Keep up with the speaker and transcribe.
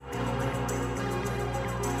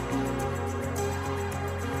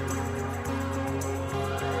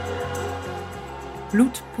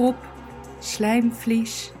bloedprop,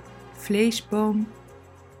 slijmvlies, vleesboom,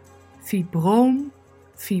 fibroom,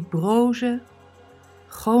 fibrose,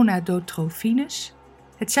 gonadotrofinus.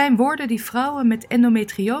 Het zijn woorden die vrouwen met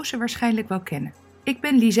endometriose waarschijnlijk wel kennen. Ik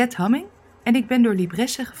ben Lisette Hamming en ik ben door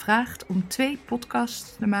Libresse gevraagd om 2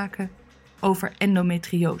 podcasts te maken over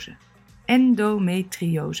endometriose.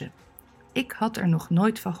 Endometriose. Ik had er nog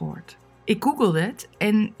nooit van gehoord. Ik googelde het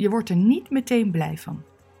en je wordt er niet meteen blij van.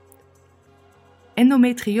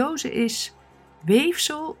 Endometriose is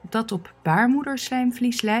weefsel dat op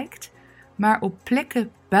baarmoederslijmvlies lijkt, maar op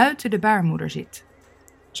plekken buiten de baarmoeder zit.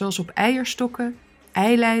 Zoals op eierstokken,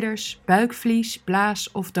 eileiders, buikvlies,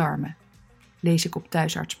 blaas of darmen. Lees ik op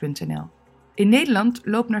thuisarts.nl. In Nederland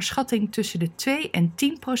loopt naar schatting tussen de 2 en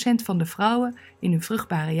 10% van de vrouwen in hun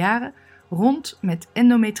vruchtbare jaren rond met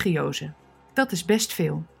endometriose. Dat is best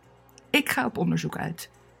veel. Ik ga op onderzoek uit.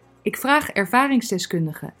 Ik vraag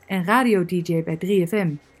ervaringsdeskundige en radio-dj bij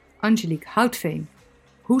 3FM, Angelique Houtveen,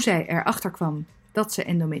 hoe zij erachter kwam dat ze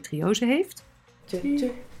endometriose heeft.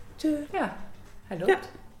 Ja, hij loopt. Ja,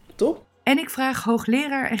 top. En ik vraag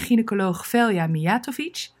hoogleraar en gynaecoloog Velja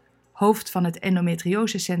Mijatovic, hoofd van het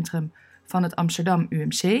endometriosecentrum van het Amsterdam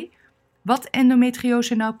UMC, wat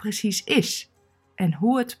endometriose nou precies is en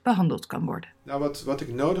hoe het behandeld kan worden. Nou, wat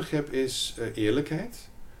ik nodig heb is eerlijkheid,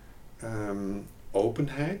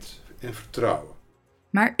 openheid en vertrouwen.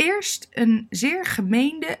 Maar eerst een zeer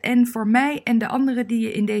gemeende en voor mij en de anderen die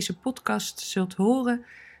je in deze podcast zult horen,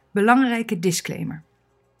 belangrijke disclaimer.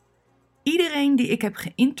 Iedereen die ik heb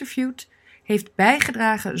geïnterviewd heeft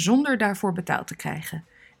bijgedragen zonder daarvoor betaald te krijgen.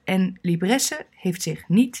 En Libresse heeft zich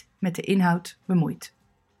niet met de inhoud bemoeid.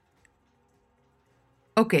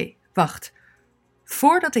 Oké, wacht.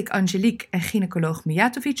 Voordat ik Angelique en gynaecoloog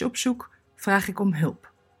Mijatovic opzoek, vraag ik om hulp.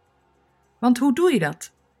 Want hoe doe je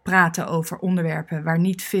dat? Praten over onderwerpen waar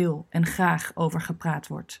niet veel en graag over gepraat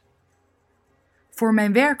wordt. Voor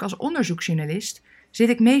mijn werk als onderzoeksjournalist zit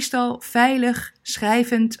ik meestal veilig,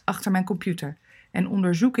 schrijvend achter mijn computer en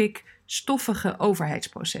onderzoek ik stoffige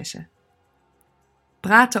overheidsprocessen.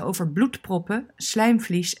 Praten over bloedproppen,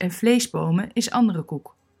 slijmvlies en vleesbomen is andere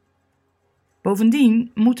koek.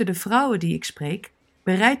 Bovendien moeten de vrouwen die ik spreek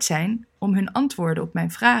bereid zijn om hun antwoorden op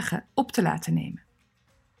mijn vragen op te laten nemen.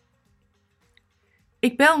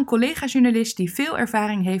 Ik bel een collega-journalist die veel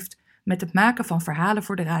ervaring heeft met het maken van verhalen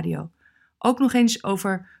voor de radio. Ook nog eens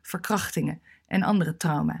over verkrachtingen en andere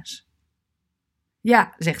trauma's.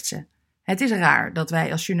 Ja, zegt ze, het is raar dat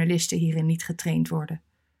wij als journalisten hierin niet getraind worden.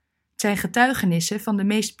 Het zijn getuigenissen van de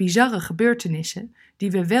meest bizarre gebeurtenissen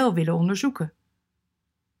die we wel willen onderzoeken.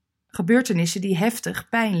 Gebeurtenissen die heftig,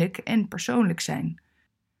 pijnlijk en persoonlijk zijn.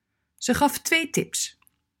 Ze gaf 2 tips.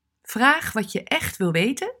 Vraag wat je echt wil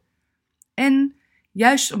weten en,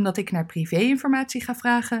 juist omdat ik naar privé-informatie ga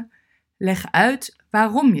vragen, leg uit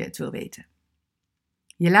waarom je het wil weten.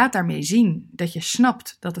 Je laat daarmee zien dat je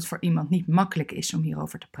snapt dat het voor iemand niet makkelijk is om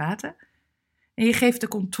hierover te praten. En je geeft de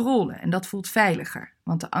controle en dat voelt veiliger,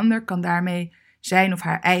 want de ander kan daarmee zijn of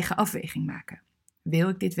haar eigen afweging maken. Wil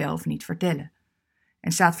ik dit wel of niet vertellen?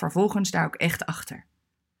 En staat vervolgens daar ook echt achter.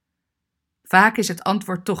 Vaak is het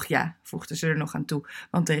antwoord toch ja, voegde ze er nog aan toe,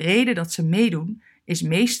 want de reden dat ze meedoen is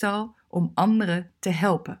meestal om anderen te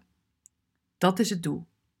helpen. Dat is het doel.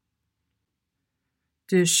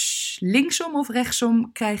 Dus linksom of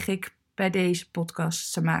rechtsom krijg ik bij deze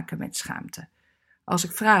podcast te maken met schaamte. Als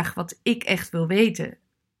ik vraag wat ik echt wil weten,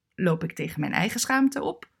 loop ik tegen mijn eigen schaamte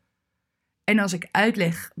op. En als ik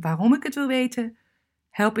uitleg waarom ik het wil weten,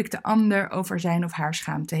 help ik de ander over zijn of haar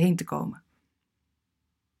schaamte heen te komen.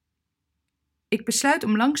 Ik besluit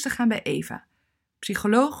om langs te gaan bij Eva,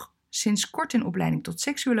 psycholoog, sinds kort in opleiding tot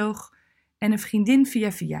seksuoloog en een vriendin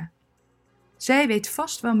via via. Zij weet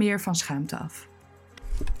vast wel meer van schaamte af.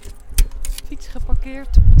 Fiets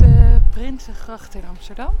geparkeerd op de Prinsengracht in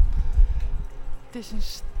Amsterdam. Het is een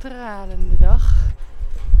stralende dag.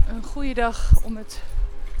 Een goede dag om het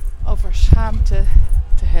over schaamte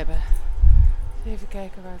te hebben. Even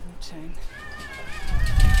kijken waar het moet zijn.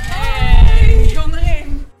 Hey, kom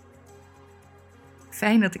erin!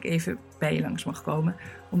 Fijn dat ik even bij je langs mag komen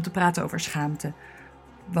om te praten over schaamte.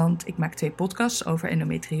 Want ik maak 2 podcasts over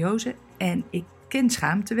endometriose en ik ken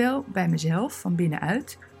schaamte wel bij mezelf van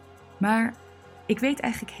binnenuit. Maar ik weet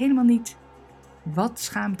eigenlijk helemaal niet wat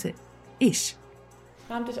schaamte is.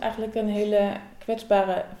 Schaamte is eigenlijk een hele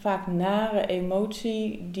kwetsbare, vaak nare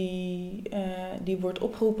emotie die wordt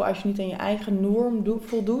opgeroepen als je niet aan je eigen norm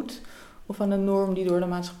voldoet of aan de norm die door de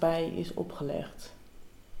maatschappij is opgelegd.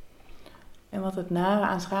 En wat het nare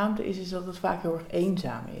aan schaamte is dat het vaak heel erg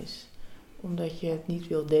eenzaam is. Omdat je het niet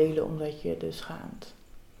wil delen, omdat je je dus schaamt.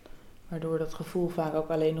 Waardoor dat gevoel vaak ook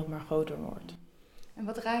alleen nog maar groter wordt. En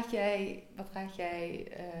wat raad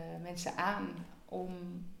jij mensen aan om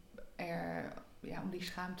die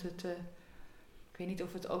schaamte te... Ik weet niet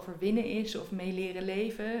of het overwinnen is of mee leren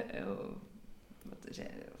leven. Wat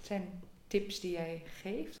zijn tips die jij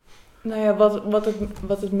geeft? Nou ja,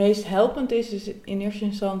 wat het meest helpend is in eerste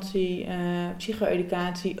instantie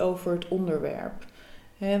psycho-educatie over het onderwerp.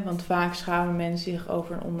 Want vaak schamen mensen zich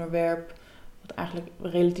over een onderwerp wat eigenlijk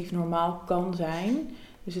relatief normaal kan zijn.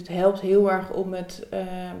 Dus het helpt heel erg om het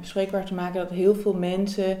bespreekbaar te maken dat heel veel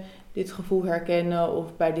mensen dit gevoel herkennen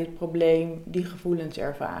of bij dit probleem die gevoelens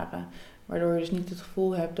ervaren. Waardoor je dus niet het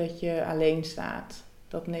gevoel hebt dat je alleen staat.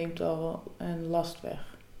 Dat neemt al een last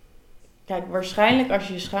weg. Kijk, waarschijnlijk als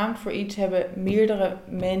je je schaamt voor iets, hebben meerdere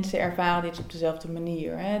mensen ervaren dit op dezelfde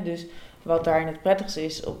manier. Hè? Dus wat daarin het prettigste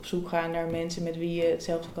is, op zoek gaan naar mensen met wie je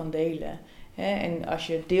hetzelfde kan delen. Hè? En als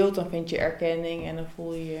je het deelt, dan vind je erkenning en dan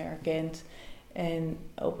voel je je erkend.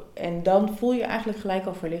 En dan voel je eigenlijk gelijk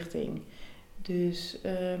al verlichting. Dus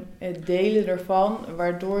het delen ervan,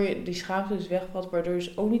 waardoor je die schaamte dus wegvalt, waardoor je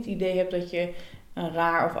dus ook niet het idee hebt dat je een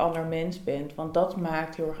raar of ander mens bent. Want dat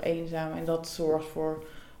maakt heel erg eenzaam en dat zorgt voor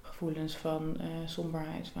gevoelens van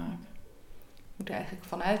somberheid vaak. Je moet er eigenlijk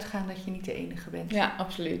van uitgaan dat je niet de enige bent. Ja,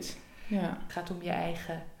 absoluut. Ja. Het gaat om je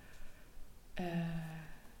eigen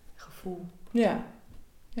gevoel. Ja.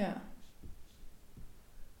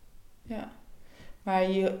 Maar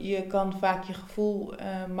je kan vaak je gevoel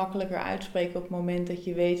makkelijker uitspreken op het moment dat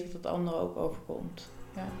je weet dat het anderen ook overkomt.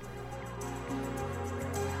 Ja.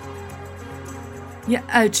 Je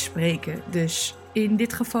uitspreken dus. In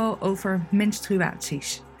dit geval over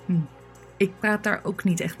menstruaties. Ik praat daar ook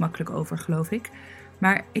niet echt makkelijk over, geloof ik.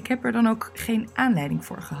 Maar ik heb er dan ook geen aanleiding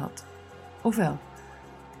voor gehad. Ofwel,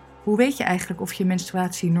 hoe weet je eigenlijk of je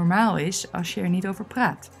menstruatie normaal is als je er niet over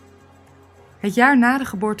praat? Het jaar na de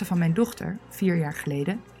geboorte van mijn dochter, 4 jaar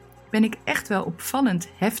geleden, ben ik echt wel opvallend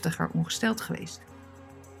heftiger ongesteld geweest.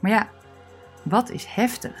 Maar ja, wat is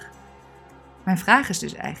heftig? Mijn vraag is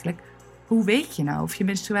dus eigenlijk, hoe weet je nou of je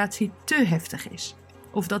menstruatie te heftig is?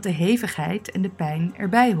 Of dat de hevigheid en de pijn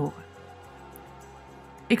erbij horen?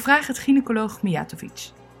 Ik vraag het gynaecoloog Mijatovic.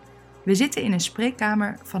 We zitten in een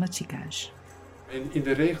spreekkamer van het ziekenhuis. In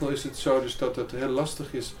de regel is het zo dus dat het heel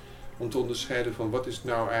lastig is om te onderscheiden van wat is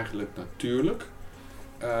nou eigenlijk natuurlijk.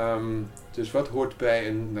 Dus wat hoort bij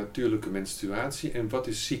een natuurlijke menstruatie en wat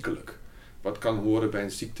is ziekelijk? Wat kan horen bij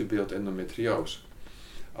een ziektebeeld endometriose?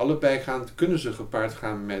 Allebei kunnen ze gepaard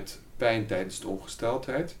gaan met pijn tijdens de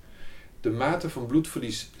ongesteldheid. De mate van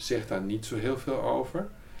bloedverlies zegt daar niet zo heel veel over.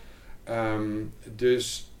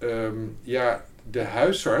 De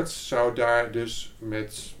huisarts zou daar dus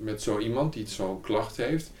met zo iemand die zo'n klacht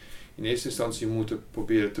heeft, in eerste instantie moeten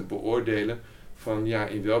proberen te beoordelen van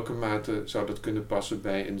in welke mate zou dat kunnen passen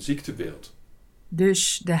bij een ziektebeeld.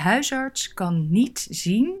 Dus de huisarts kan niet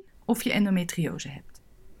zien of je endometriose hebt.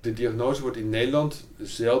 De diagnose wordt in Nederland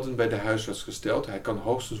zelden bij de huisarts gesteld. Hij kan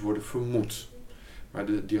hoogstens worden vermoed. Maar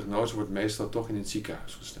de diagnose wordt meestal toch in het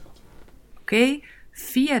ziekenhuis gesteld. Oké,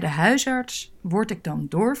 via de huisarts word ik dan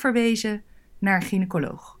doorverwezen naar een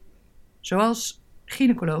gynaecoloog. Zoals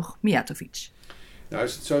gynaecoloog Mijatovic. Nou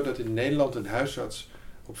is het zo dat in Nederland een huisarts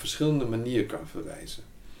op verschillende manieren kan verwijzen.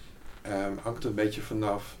 Hangt er een beetje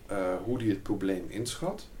vanaf hoe hij het probleem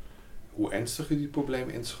inschat, hoe ernstig hij het probleem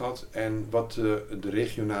inschat en wat de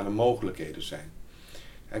regionale mogelijkheden zijn.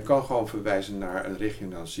 Hij kan gewoon verwijzen naar een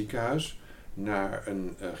regionaal ziekenhuis, naar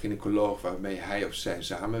een gynaecoloog waarmee hij of zij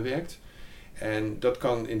samenwerkt. En dat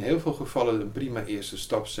kan in heel veel gevallen een prima eerste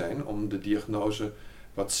stap zijn om de diagnose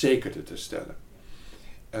wat zekerder te stellen.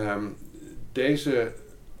 Deze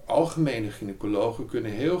algemene gynaecologen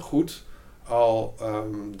kunnen heel goed al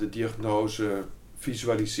de diagnose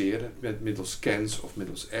visualiseren middels scans of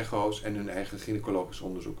middels echo's en hun eigen gynaecologisch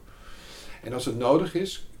onderzoek. En als het nodig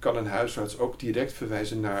is, kan een huisarts ook direct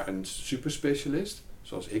verwijzen naar een superspecialist,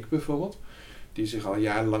 zoals ik bijvoorbeeld, die zich al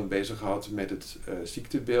jarenlang bezighoudt met het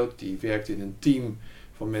ziektebeeld. Die werkt in een team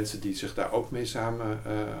van mensen die zich daar ook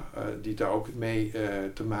mee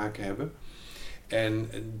te maken hebben. En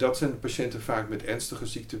dat zijn patiënten vaak met ernstige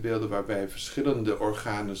ziektebeelden waarbij verschillende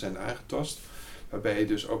organen zijn aangetast. Waarbij je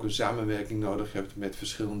dus ook een samenwerking nodig hebt met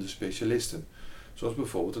verschillende specialisten. Zoals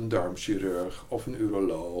bijvoorbeeld een darmchirurg of een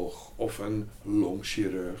uroloog of een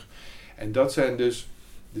longchirurg. En dat zijn dus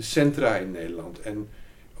de centra in Nederland. En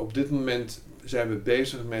op dit moment zijn we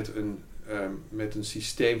bezig met een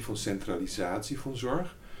systeem van centralisatie van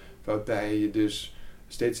zorg. Waarbij je dus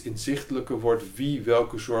steeds inzichtelijker wordt wie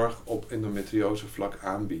welke zorg op endometriose vlak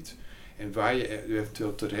aanbiedt. En waar je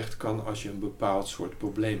eventueel terecht kan als je een bepaald soort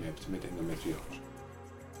probleem hebt met endometriose.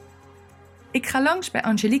 Ik ga langs bij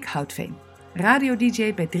Angelique Houtveen,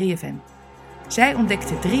 radio-dj bij 3FM. Zij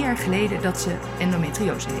ontdekte 3 jaar geleden dat ze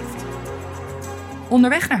endometriose heeft.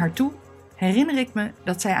 Onderweg naar haar toe herinner ik me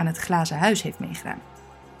dat zij aan het glazen huis heeft meegedaan.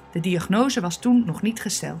 De diagnose was toen nog niet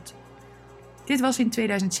gesteld. Dit was in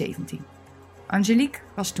 2017. Angelique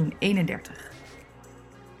was toen 31.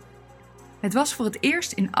 Het was voor het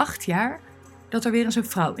eerst in 8 jaar dat er weer eens een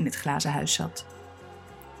vrouw in het glazen huis zat.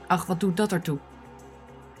 Ach, wat doet dat ertoe?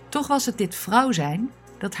 Toch was het dit vrouw zijn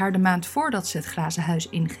dat haar de maand voordat ze het glazen huis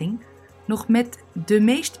inging nog met de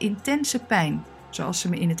meest intense pijn, zoals ze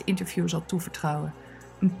me in het interview zal toevertrouwen,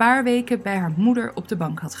 een paar weken bij haar moeder op de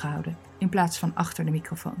bank had gehouden, in plaats van achter de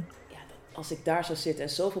microfoon. Ja, als ik daar zou zitten en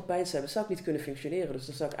zoveel pijn zou hebben, zou ik niet kunnen functioneren. Dus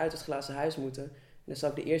dan zou ik uit het glazen huis moeten. En dan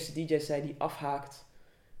zou ik de eerste DJ zijn die afhaakt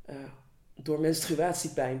door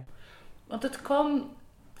menstruatiepijn. Want het kwam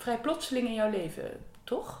vrij plotseling in jouw leven,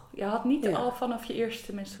 toch? Je had niet al vanaf je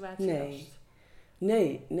eerste menstruatie last.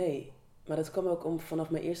 Nee. Maar dat kwam ook vanaf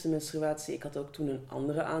mijn eerste menstruatie. Ik had ook toen een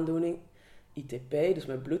andere aandoening, ITP, dus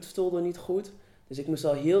mijn bloed stolde niet goed. Dus ik moest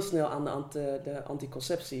al heel snel aan de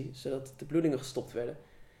anticonceptie, zodat de bloedingen gestopt werden.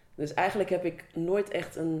 Dus eigenlijk heb ik nooit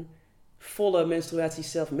echt een volle menstruatie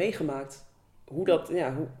zelf meegemaakt.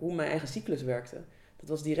 Hoe mijn eigen cyclus werkte. Dat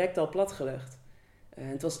was direct al platgelegd. En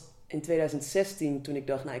het was in 2016 toen ik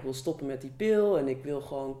dacht, ik wil stoppen met die pil. En ik wil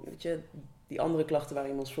gewoon, die andere klachten waren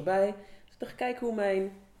inmiddels voorbij. Dus ik dacht, kijken hoe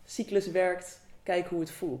mijn cyclus werkt. Kijken hoe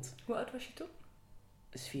het voelt. Hoe oud was je toen?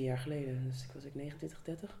 Dat is 4 jaar geleden. Dus was ik 29,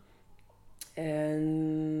 30.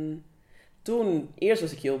 En toen, eerst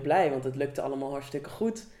was ik heel blij, want het lukte allemaal hartstikke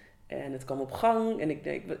goed. En het kwam op gang. En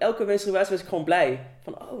elke menstruatie was ik gewoon blij.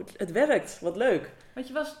 Van, het werkt, wat leuk. Want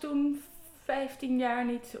je was toen 15 jaar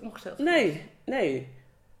niet ongesteld? Nee.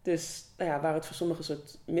 Dus waar het voor sommigen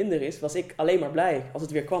soort minder is, was ik alleen maar blij. Als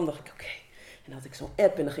het weer kwam, dacht ik, oké. En dan had ik zo'n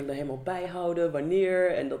app en dan ging ik er helemaal bijhouden.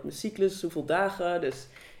 Wanneer en dat mijn cyclus, hoeveel dagen. Dus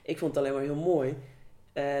ik vond het alleen maar heel mooi.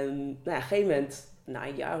 En op een gegeven moment, na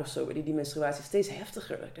een jaar of zo, werd die menstruatie steeds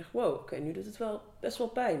heftiger. Ik dacht, wow, oké, nu doet het wel best wel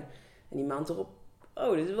pijn. En die maand erop,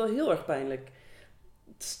 dit is wel heel erg pijnlijk.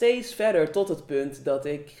 Steeds verder tot het punt dat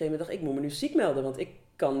ik op een gegeven moment dacht, ik moet me nu ziek melden, want ik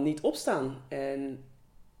kan niet opstaan. En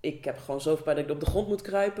ik heb gewoon zoveel pijn dat ik op de grond moet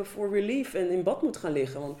kruipen voor relief en in bad moet gaan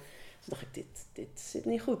liggen. Want toen dacht ik, dit zit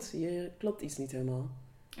niet goed. Hier klopt iets niet helemaal.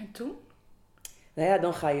 En toen?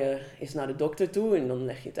 Dan ga je eens naar de dokter toe en dan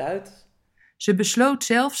leg je het uit. Ze besloot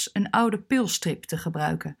zelfs een oude pilstrip te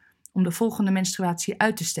gebruiken om de volgende menstruatie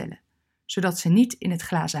uit te stellen, zodat ze niet in het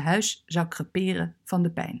glazen huis zou creperen van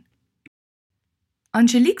de pijn.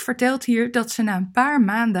 Angelique vertelt hier dat ze na een paar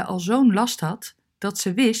maanden al zo'n last had dat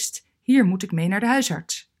ze wist, hier moet ik mee naar de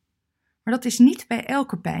huisarts. Maar dat is niet bij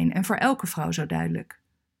elke pijn en voor elke vrouw zo duidelijk.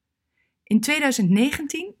 In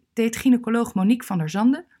 2019 deed gynaecoloog Monique van der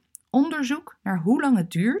Zanden onderzoek naar hoe lang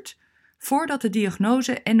het duurt voordat de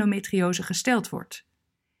diagnose endometriose gesteld wordt.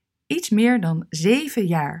 Iets meer dan 7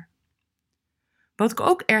 jaar. Wat ik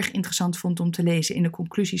ook erg interessant vond om te lezen in de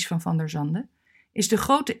conclusies van der Zanden, is de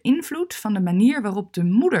grote invloed van de manier waarop de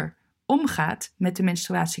moeder omgaat met de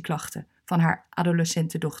menstruatieklachten van haar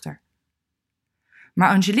adolescente dochter. Maar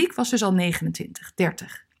Angelique was dus al 29,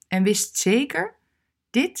 30 en wist zeker,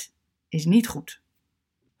 dit is niet goed.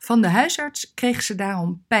 Van de huisarts kreeg ze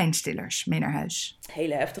daarom pijnstillers mee naar huis.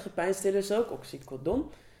 Hele heftige pijnstillers ook,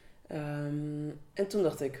 oxycodon. En toen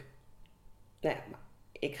dacht ik,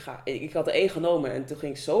 ik had er 1 genomen en toen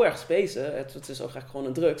ging ik zo erg spacen. Het is ook eigenlijk gewoon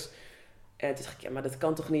een drugs. En toen dacht ik, maar dat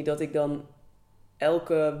kan toch niet dat ik dan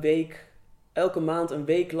elke maand een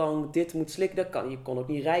week lang dit moet slikken. Je kon ook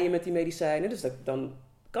niet rijden met die medicijnen, dus dan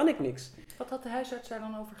kan ik niks. Wat had de huisarts daar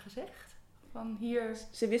dan over gezegd? Van hier...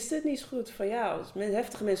 Ze wisten het niet zo goed. Van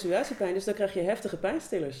heftige menstruatiepijn, dus dan krijg je heftige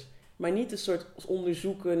pijnstillers. Maar niet een soort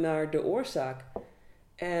onderzoeken naar de oorzaak.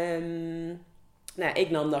 En ik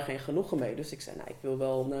nam daar geen genoegen mee. Dus ik zei, ik wil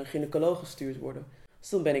wel naar een gynaecoloog gestuurd worden. Dus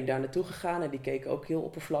toen ben ik daar naartoe gegaan en die keken ook heel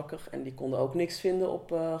oppervlakkig. En die konden ook niks vinden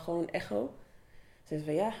op gewoon echo. Ze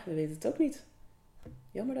zeiden we weten het ook niet.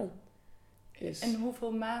 Jammer dan. Dus... En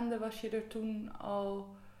hoeveel maanden was je er toen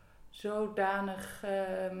al zodanig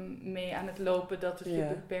mee aan het lopen dat het je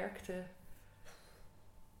beperkte?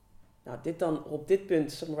 Op dit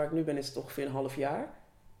punt, waar ik nu ben, is het ongeveer een half jaar.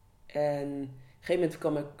 En op een gegeven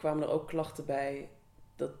moment kwamen er ook klachten bij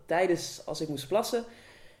dat tijdens, als ik moest plassen,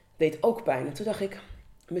 deed ook pijn. En toen dacht ik,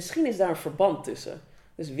 misschien is daar een verband tussen.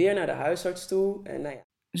 Dus weer naar de huisarts toe. En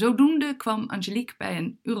Zodoende kwam Angelique bij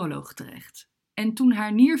een uroloog terecht. En toen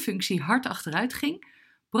haar nierfunctie hard achteruit ging,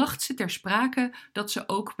 bracht ze ter sprake dat ze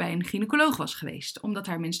ook bij een gynaecoloog was geweest, omdat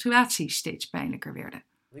haar menstruaties steeds pijnlijker werden.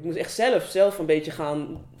 Ik moest echt zelf een beetje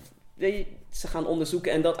gaan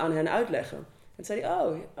onderzoeken en dat aan hen uitleggen. En toen zei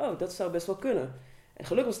hij, dat zou best wel kunnen. En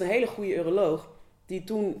gelukkig was het een hele goede uroloog die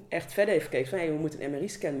toen echt verder heeft gekeken van we moeten een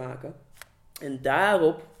MRI-scan maken. En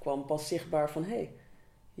daarop kwam pas zichtbaar van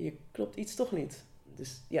hier klopt iets toch niet.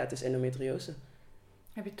 Dus ja, het is endometriose.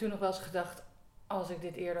 Heb je toen nog wel eens gedacht, als ik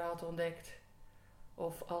dit eerder had ontdekt,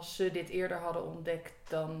 of als ze dit eerder hadden ontdekt,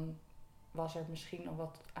 dan was er misschien nog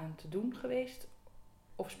wat aan te doen geweest?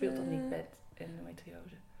 Of speelt dat niet met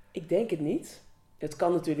endometriose? Ik denk het niet. Het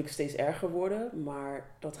kan natuurlijk steeds erger worden, maar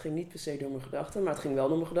dat ging niet per se door mijn gedachten. Maar het ging wel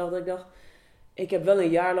door mijn gedachten dat ik dacht, ik heb wel een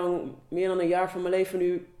jaar lang, meer dan een jaar van mijn leven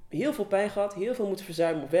nu, heel veel pijn gehad, heel veel moeten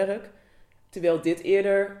verzuimen op werk. Terwijl dit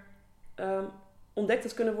eerder ontdekt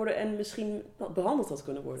had kunnen worden en misschien behandeld had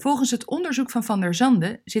kunnen worden. Volgens het onderzoek van Van der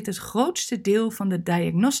Zande zit het grootste deel van de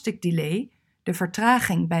diagnostic delay, de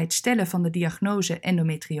vertraging bij het stellen van de diagnose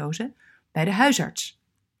endometriose, bij de huisarts.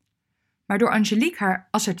 Maar door Angelique haar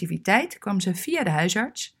assertiviteit kwam ze via de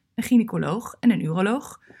huisarts, een gynaecoloog en een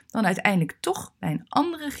uroloog dan uiteindelijk toch bij een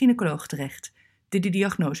andere gynaecoloog terecht die de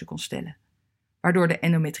diagnose kon stellen, waardoor de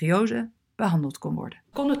endometriose behandeld kon worden.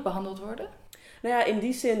 Kon het behandeld worden? Nou ja, in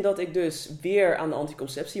die zin dat ik dus weer aan de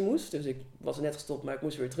anticonceptie moest. Dus ik was net gestopt, maar ik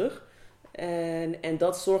moest weer terug. En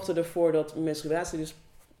dat zorgde ervoor dat mijn menstruatie dus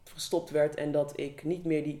gestopt werd en dat ik niet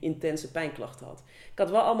meer die intense pijnklachten had. Ik had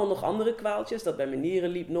wel allemaal nog andere kwaaltjes, dat bij mijn nieren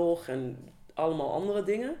liep nog en allemaal andere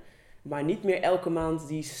dingen. Maar niet meer elke maand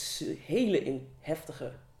die hele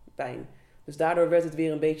heftige pijn. Dus daardoor werd het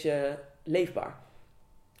weer een beetje leefbaar.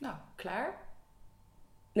 Nou, klaar?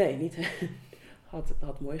 Nee, niet.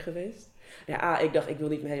 Had mooi geweest. Ja, A, ik dacht, ik wil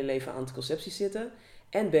niet mijn hele leven aan anticonceptie zitten.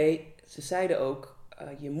 En B, ze zeiden ook,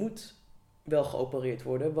 je moet wel geopereerd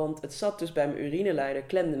worden. Want het zat dus bij mijn urineleider,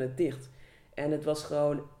 klemde het dicht. En het was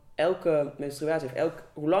gewoon, elke menstruatie,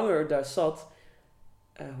 hoe langer daar zat,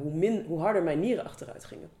 hoe harder mijn nieren achteruit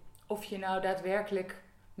gingen. Of je nou daadwerkelijk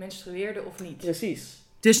menstrueerde of niet. Precies.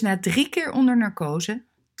 Dus na 3 keer onder narcose,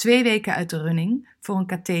 2 weken uit de running voor een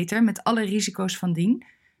katheter met alle risico's van dien,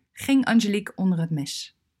 ging Angelique onder het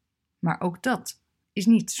mes. Maar ook dat is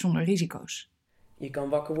niet zonder risico's. Je kan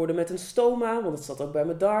wakker worden met een stoma, want het zat ook bij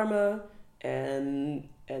mijn darmen. En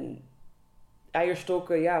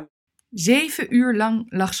eierstokken, ja. 7 uur lang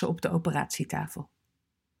lag ze op de operatietafel.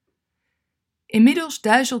 Inmiddels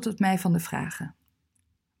duizelt het mij van de vragen.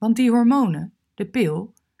 Want die hormonen, de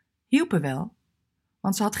pil, hielpen wel,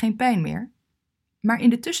 want ze had geen pijn meer. Maar in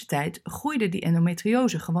de tussentijd groeide die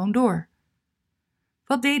endometriose gewoon door.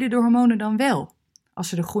 Wat deden de hormonen dan wel, als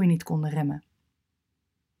ze de groei niet konden remmen?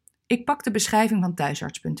 Ik pak de beschrijving van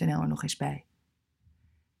thuisarts.nl er nog eens bij.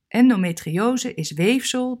 Endometriose is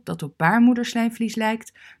weefsel dat op baarmoederslijmvlies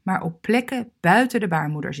lijkt, maar op plekken buiten de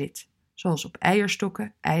baarmoeder zit, zoals op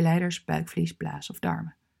eierstokken, eileiders, buikvlies, blaas of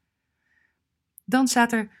darmen. Dan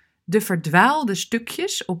staat er: de verdwaalde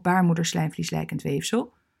stukjes op baarmoederslijmvlies lijkend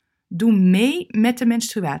weefsel doen mee met de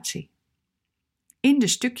menstruatie. In de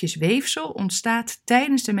stukjes weefsel ontstaat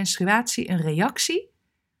tijdens de menstruatie een reactie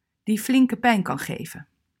die flinke pijn kan geven.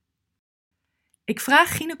 Ik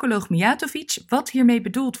vraag gynaecoloog Mijatovic wat hiermee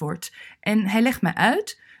bedoeld wordt en hij legt me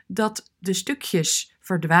uit dat de stukjes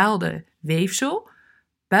verdwaalde weefsel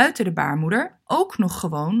buiten de baarmoeder ook nog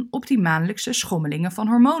gewoon op die maandelijkse schommelingen van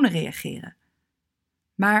hormonen reageren.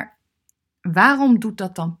 Maar waarom doet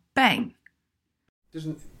dat dan pijn?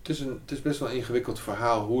 Het is best wel een ingewikkeld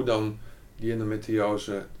verhaal hoe dan die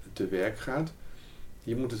endometriose te werk gaat.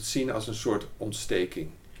 Je moet het zien als een soort ontsteking.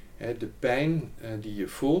 De pijn die je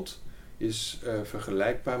voelt is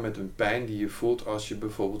vergelijkbaar met een pijn die je voelt als je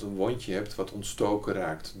bijvoorbeeld een wondje hebt wat ontstoken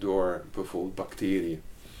raakt door bijvoorbeeld bacteriën.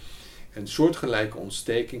 Een soortgelijke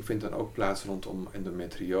ontsteking vindt dan ook plaats rondom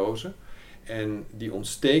endometriose. En die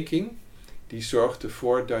ontsteking die zorgt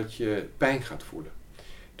ervoor dat je pijn gaat voelen.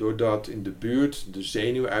 Doordat in de buurt de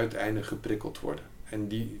zenuwuiteinden geprikkeld worden. En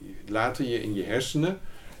die laten je in je hersenen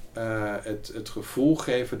het gevoel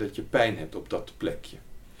geven dat je pijn hebt op dat plekje.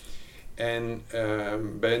 En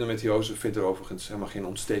bij endometriose vindt er overigens helemaal geen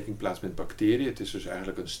ontsteking plaats met bacteriën. Het is dus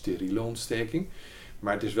eigenlijk een steriele ontsteking.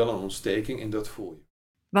 Maar het is wel een ontsteking en dat voel je.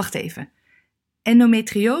 Wacht even.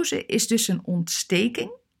 Endometriose is dus een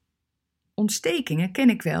ontsteking? Ontstekingen ken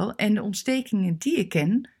ik wel en de ontstekingen die ik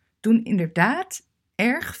ken doen inderdaad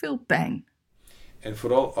erg veel pijn. En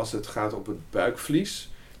vooral als het gaat op het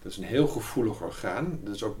buikvlies, dat is een heel gevoelig orgaan.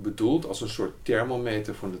 Dat is ook bedoeld als een soort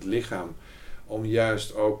thermometer van het lichaam om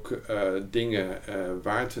juist ook dingen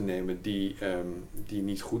waar te nemen die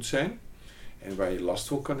niet goed zijn en waar je last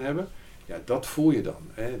van kan hebben. Ja, dat voel je dan.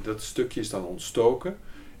 Dat stukje is dan ontstoken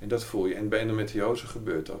en dat voel je. En bij endometriose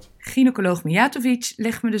gebeurt dat. Gynaecoloog Mijatovic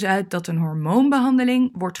legt me dus uit dat een hormoonbehandeling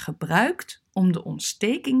wordt gebruikt om de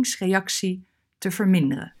ontstekingsreactie te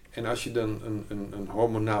verminderen. En als je dan een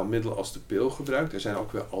hormonaal middel als de pil gebruikt, er zijn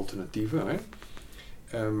ook wel alternatieven,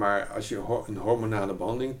 hè? Maar als je een hormonale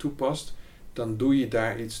behandeling toepast, dan doe je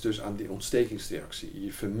daar iets dus aan die ontstekingsreactie.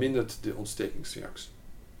 Je vermindert de ontstekingsreactie.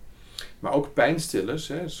 Maar ook pijnstillers,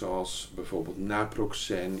 hè, zoals bijvoorbeeld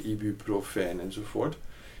naproxen, ibuprofen enzovoort,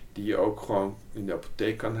 die je ook gewoon in de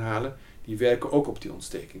apotheek kan halen, die werken ook op die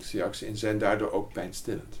ontstekingsreactie en zijn daardoor ook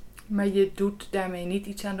pijnstillend. Maar je doet daarmee niet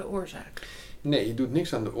iets aan de oorzaak? Nee, je doet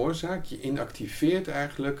niks aan de oorzaak. Je inactiveert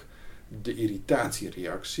eigenlijk de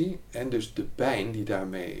irritatiereactie en dus de pijn die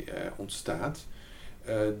daarmee ontstaat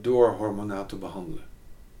door hormonaal te behandelen.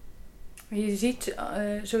 Maar je ziet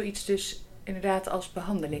zoiets dus inderdaad als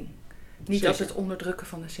behandeling. Niet Zeker. als het onderdrukken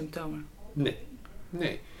van de symptomen.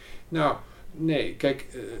 Nee. Nou, nee. Kijk,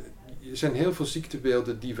 er zijn heel veel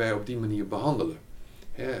ziektebeelden die wij op die manier behandelen.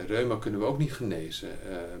 Reuma kunnen we ook niet genezen.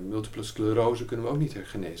 Multiple sclerose kunnen we ook niet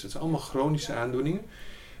genezen. Het zijn allemaal chronische aandoeningen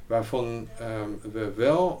waarvan we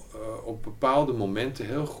wel op bepaalde momenten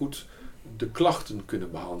heel goed de klachten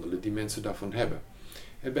kunnen behandelen die mensen daarvan hebben.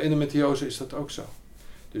 En bij endometriose is dat ook zo.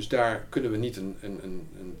 Dus daar kunnen we niet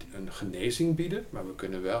een genezing bieden, maar we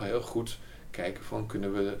kunnen wel heel goed kijken van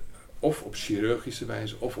kunnen we of op chirurgische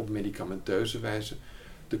wijze of op medicamenteuze wijze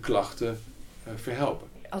de klachten verhelpen.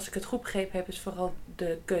 Als ik het goed begrepen heb, is vooral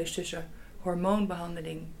de keus tussen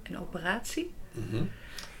hormoonbehandeling en operatie. Mm-hmm.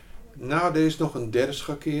 Nou, er is nog een derde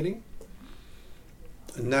schakering.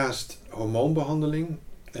 Naast hormoonbehandeling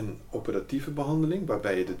en operatieve behandeling,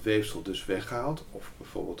 waarbij je het weefsel dus weghaalt, of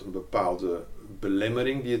bijvoorbeeld een bepaalde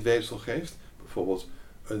belemmering die het weefsel geeft, bijvoorbeeld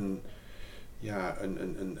een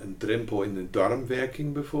drempel in de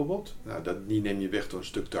darmwerking bijvoorbeeld. Nou, die neem je weg door een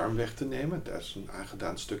stuk darm weg te nemen. Dat is een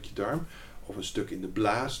aangedaan stukje darm. Of een stuk in de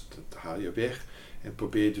blaas, dat haal je weg. En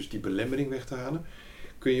probeer je dus die belemmering weg te halen.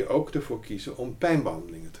 Kun je ook ervoor kiezen om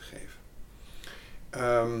pijnbehandelingen te geven.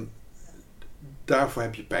 Daarvoor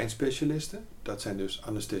heb je pijnspecialisten. Dat zijn dus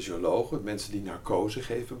anesthesiologen, mensen die narcose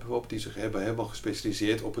geven bijvoorbeeld. Die zich hebben helemaal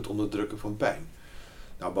gespecialiseerd op het onderdrukken van pijn.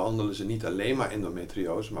 Nou behandelen ze niet alleen maar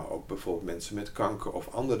endometriose, maar ook bijvoorbeeld mensen met kanker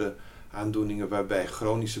of andere aandoeningen waarbij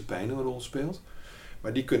chronische pijn een rol speelt.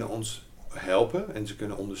 Maar die kunnen ons helpen en ze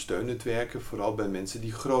kunnen ondersteunend werken, vooral bij mensen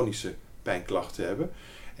die chronische pijnklachten hebben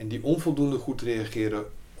en die onvoldoende goed reageren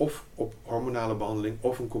of op hormonale behandeling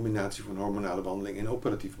of een combinatie van hormonale behandeling en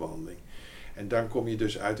operatieve behandeling. En dan kom je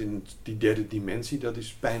dus uit in die derde dimensie, dat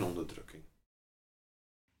is pijnonderdrukking.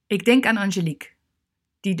 Ik denk aan Angelique,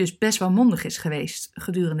 die dus best wel mondig is geweest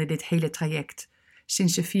gedurende dit hele traject,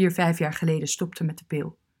 sinds ze 4-5 jaar geleden stopte met de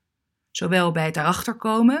pil. Zowel bij het erachter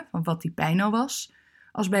komen van wat die pijn nou was,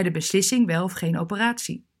 als bij de beslissing wel of geen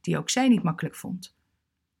operatie, die ook zij niet makkelijk vond.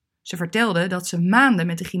 Ze vertelde dat ze maanden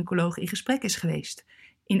met de gynaecoloog in gesprek is geweest,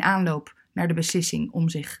 in aanloop naar de beslissing om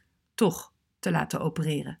zich toch te laten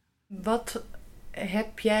opereren. Wat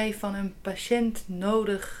heb jij van een patiënt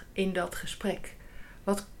nodig in dat gesprek?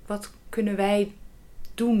 Wat kunnen wij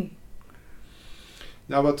doen?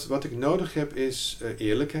 Nou, wat ik nodig heb is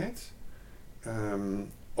eerlijkheid,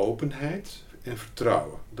 openheid en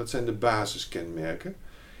vertrouwen. Dat zijn de basiskenmerken.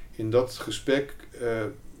 In dat gesprek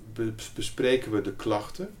bespreken we de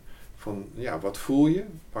klachten. Van ja, wat voel je?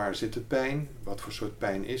 Waar zit de pijn? Wat voor soort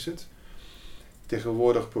pijn is het?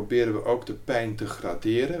 Tegenwoordig proberen we ook de pijn te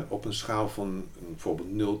graderen op een schaal van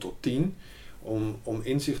bijvoorbeeld 0 tot 10. Om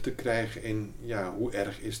inzicht te krijgen in hoe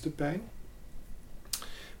erg is de pijn.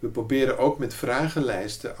 We proberen ook met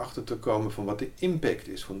vragenlijsten achter te komen van wat de impact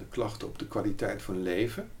is van de klachten op de kwaliteit van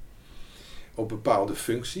leven. Op bepaalde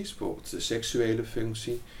functies, bijvoorbeeld de seksuele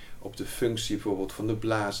functie. Op de functie bijvoorbeeld van de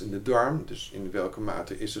blaas en de darm. Dus in welke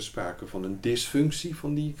mate is er sprake van een dysfunctie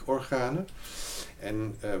van die organen.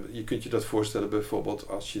 En je kunt je dat voorstellen bijvoorbeeld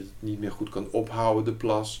als je het niet meer goed kan ophouden, de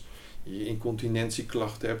plas. Je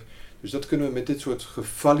incontinentieklachten hebt. Dus dat kunnen we met dit soort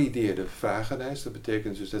gevalideerde vragenlijsten. Dat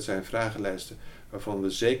betekent dus dat zijn vragenlijsten waarvan we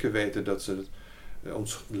zeker weten dat ze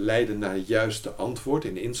ons leiden naar het juiste antwoord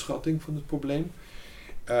in de inschatting van het probleem.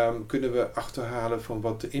 Kunnen we achterhalen van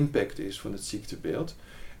wat de impact is van het ziektebeeld.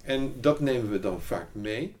 En dat nemen we dan vaak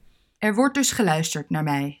mee. Er wordt dus geluisterd naar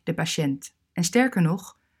mij, de patiënt. En sterker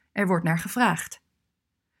nog, er wordt naar gevraagd.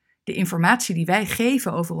 De informatie die wij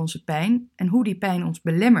geven over onze pijn en hoe die pijn ons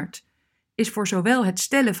belemmert, is voor zowel het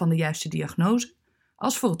stellen van de juiste diagnose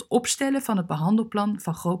als voor het opstellen van het behandelplan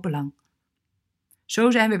van groot belang.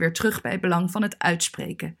 Zo zijn we weer terug bij het belang van het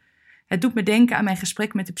uitspreken. Het doet me denken aan mijn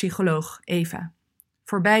gesprek met de psycholoog Eva.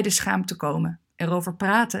 Voorbij de schaamte komen, erover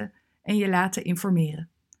praten en je laten informeren.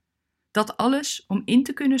 Dat alles om in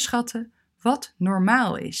te kunnen schatten wat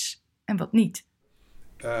normaal is en wat niet.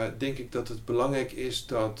 Denk ik dat het belangrijk is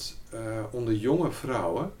dat onder jonge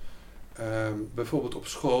vrouwen bijvoorbeeld op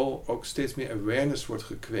school ook steeds meer awareness wordt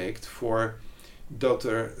gekweekt voor dat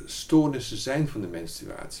er stoornissen zijn van de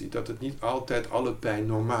menstruatie. Dat het niet altijd alle pijn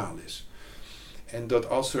normaal is. En dat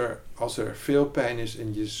als er veel pijn is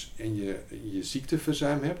en je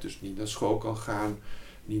ziekteverzuim hebt, dus niet naar school kan gaan,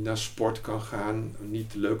 niet naar sport kan gaan,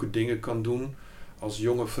 niet leuke dingen kan doen als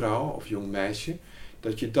jonge vrouw of jong meisje,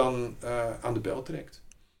 dat je dan aan de bel trekt.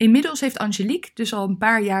 Inmiddels heeft Angelique dus al een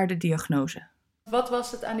paar jaar de diagnose. Wat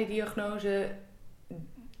was het aan die diagnose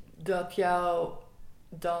dat jou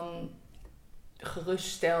dan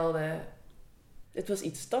geruststelde? Het was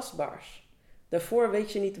iets tastbaars. Daarvoor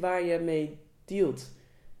weet je niet waar je mee dealt.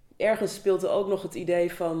 Ergens speelde ook nog het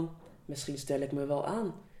idee van, misschien stel ik me wel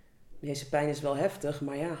aan. Deze pijn is wel heftig,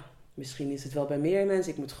 maar ja, misschien is het wel bij meer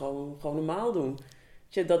mensen. Ik moet gewoon normaal doen.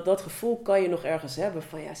 Dat gevoel kan je nog ergens hebben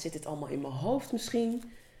van, ja, zit dit allemaal in mijn hoofd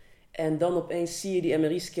misschien? En dan opeens zie je die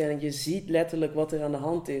MRI-scan en je ziet letterlijk wat er aan de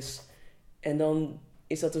hand is. En dan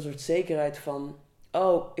is dat een soort zekerheid van,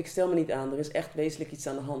 oh, ik stel me niet aan, er is echt wezenlijk iets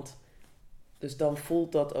aan de hand. Dus dan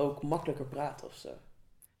voelt dat ook makkelijker praten of zo.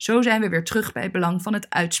 Zo zijn we weer terug bij het belang van het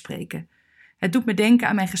uitspreken. Het doet me denken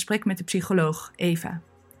aan mijn gesprek met de psycholoog Eva.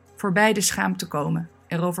 Voorbij de schaamte komen,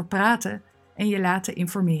 erover praten en je laten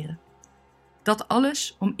informeren. Dat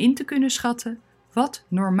alles om in te kunnen schatten wat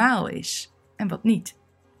normaal is en wat niet.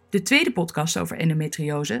 De tweede podcast over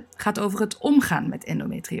endometriose gaat over het omgaan met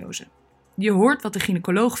endometriose. Je hoort wat de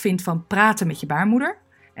gynaecoloog vindt van praten met je baarmoeder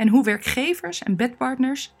en hoe werkgevers en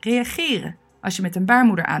bedpartners reageren als je met een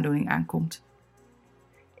baarmoederaandoening aankomt.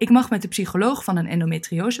 Ik mag met de psycholoog van een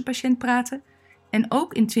endometriosepatiënt praten en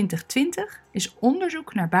ook in 2020 is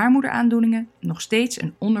onderzoek naar baarmoederaandoeningen nog steeds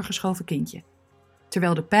een ondergeschoven kindje.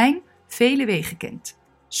 Terwijl de pijn vele wegen kent,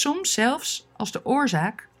 soms zelfs als de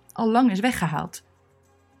oorzaak al lang is weggehaald.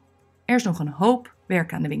 Er is nog een hoop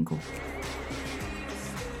werk aan de winkel.